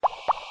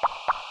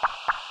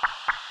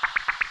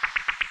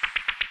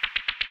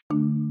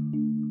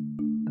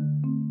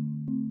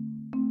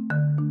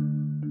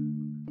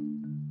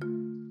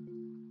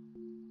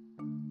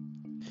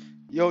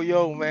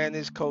Yo, man,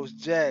 it's Coach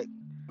Jack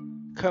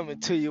coming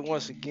to you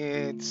once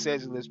again,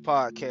 Sedulous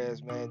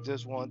Podcast, man.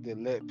 Just wanted to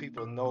let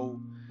people know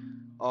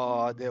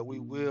that we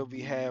will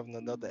be having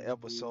another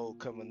episode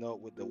coming up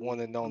with the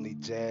one and only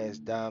Jazz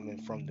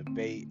Diamond from the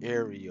Bay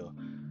Area,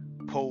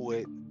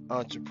 poet,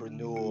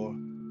 entrepreneur.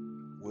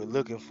 We're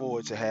looking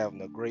forward to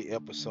having a great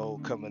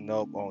episode coming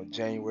up on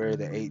January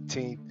the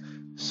 18th.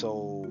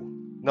 So,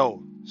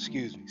 no,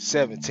 excuse me,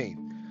 17th.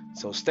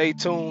 So stay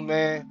tuned,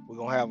 man. We're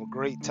going to have a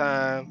great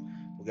time.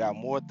 We got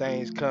more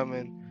things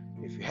coming.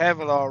 If you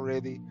haven't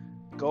already,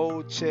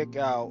 go check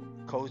out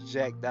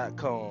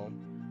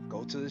CoachJack.com.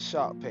 Go to the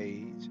shop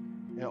page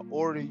and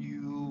order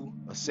you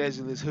a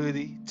Sedulous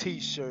hoodie,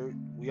 t-shirt.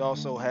 We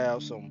also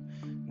have some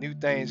new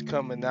things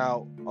coming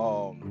out,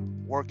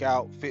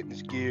 workout,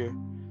 fitness gear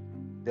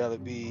that'll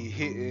be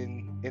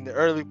hitting in the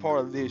early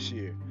part of this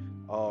year.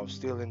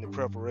 Still in the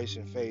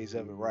preparation phase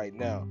of it right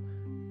now.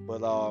 But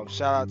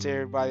shout out to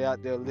everybody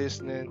out there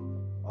listening.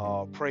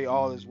 Pray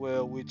all is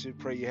well with you.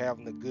 Pray you're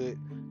having a good,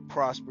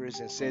 prosperous,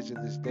 and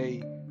sedulous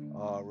day.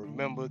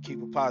 Remember,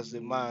 keep a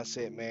positive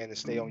mindset, man, and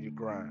stay on your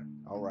grind.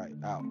 All right,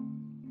 out.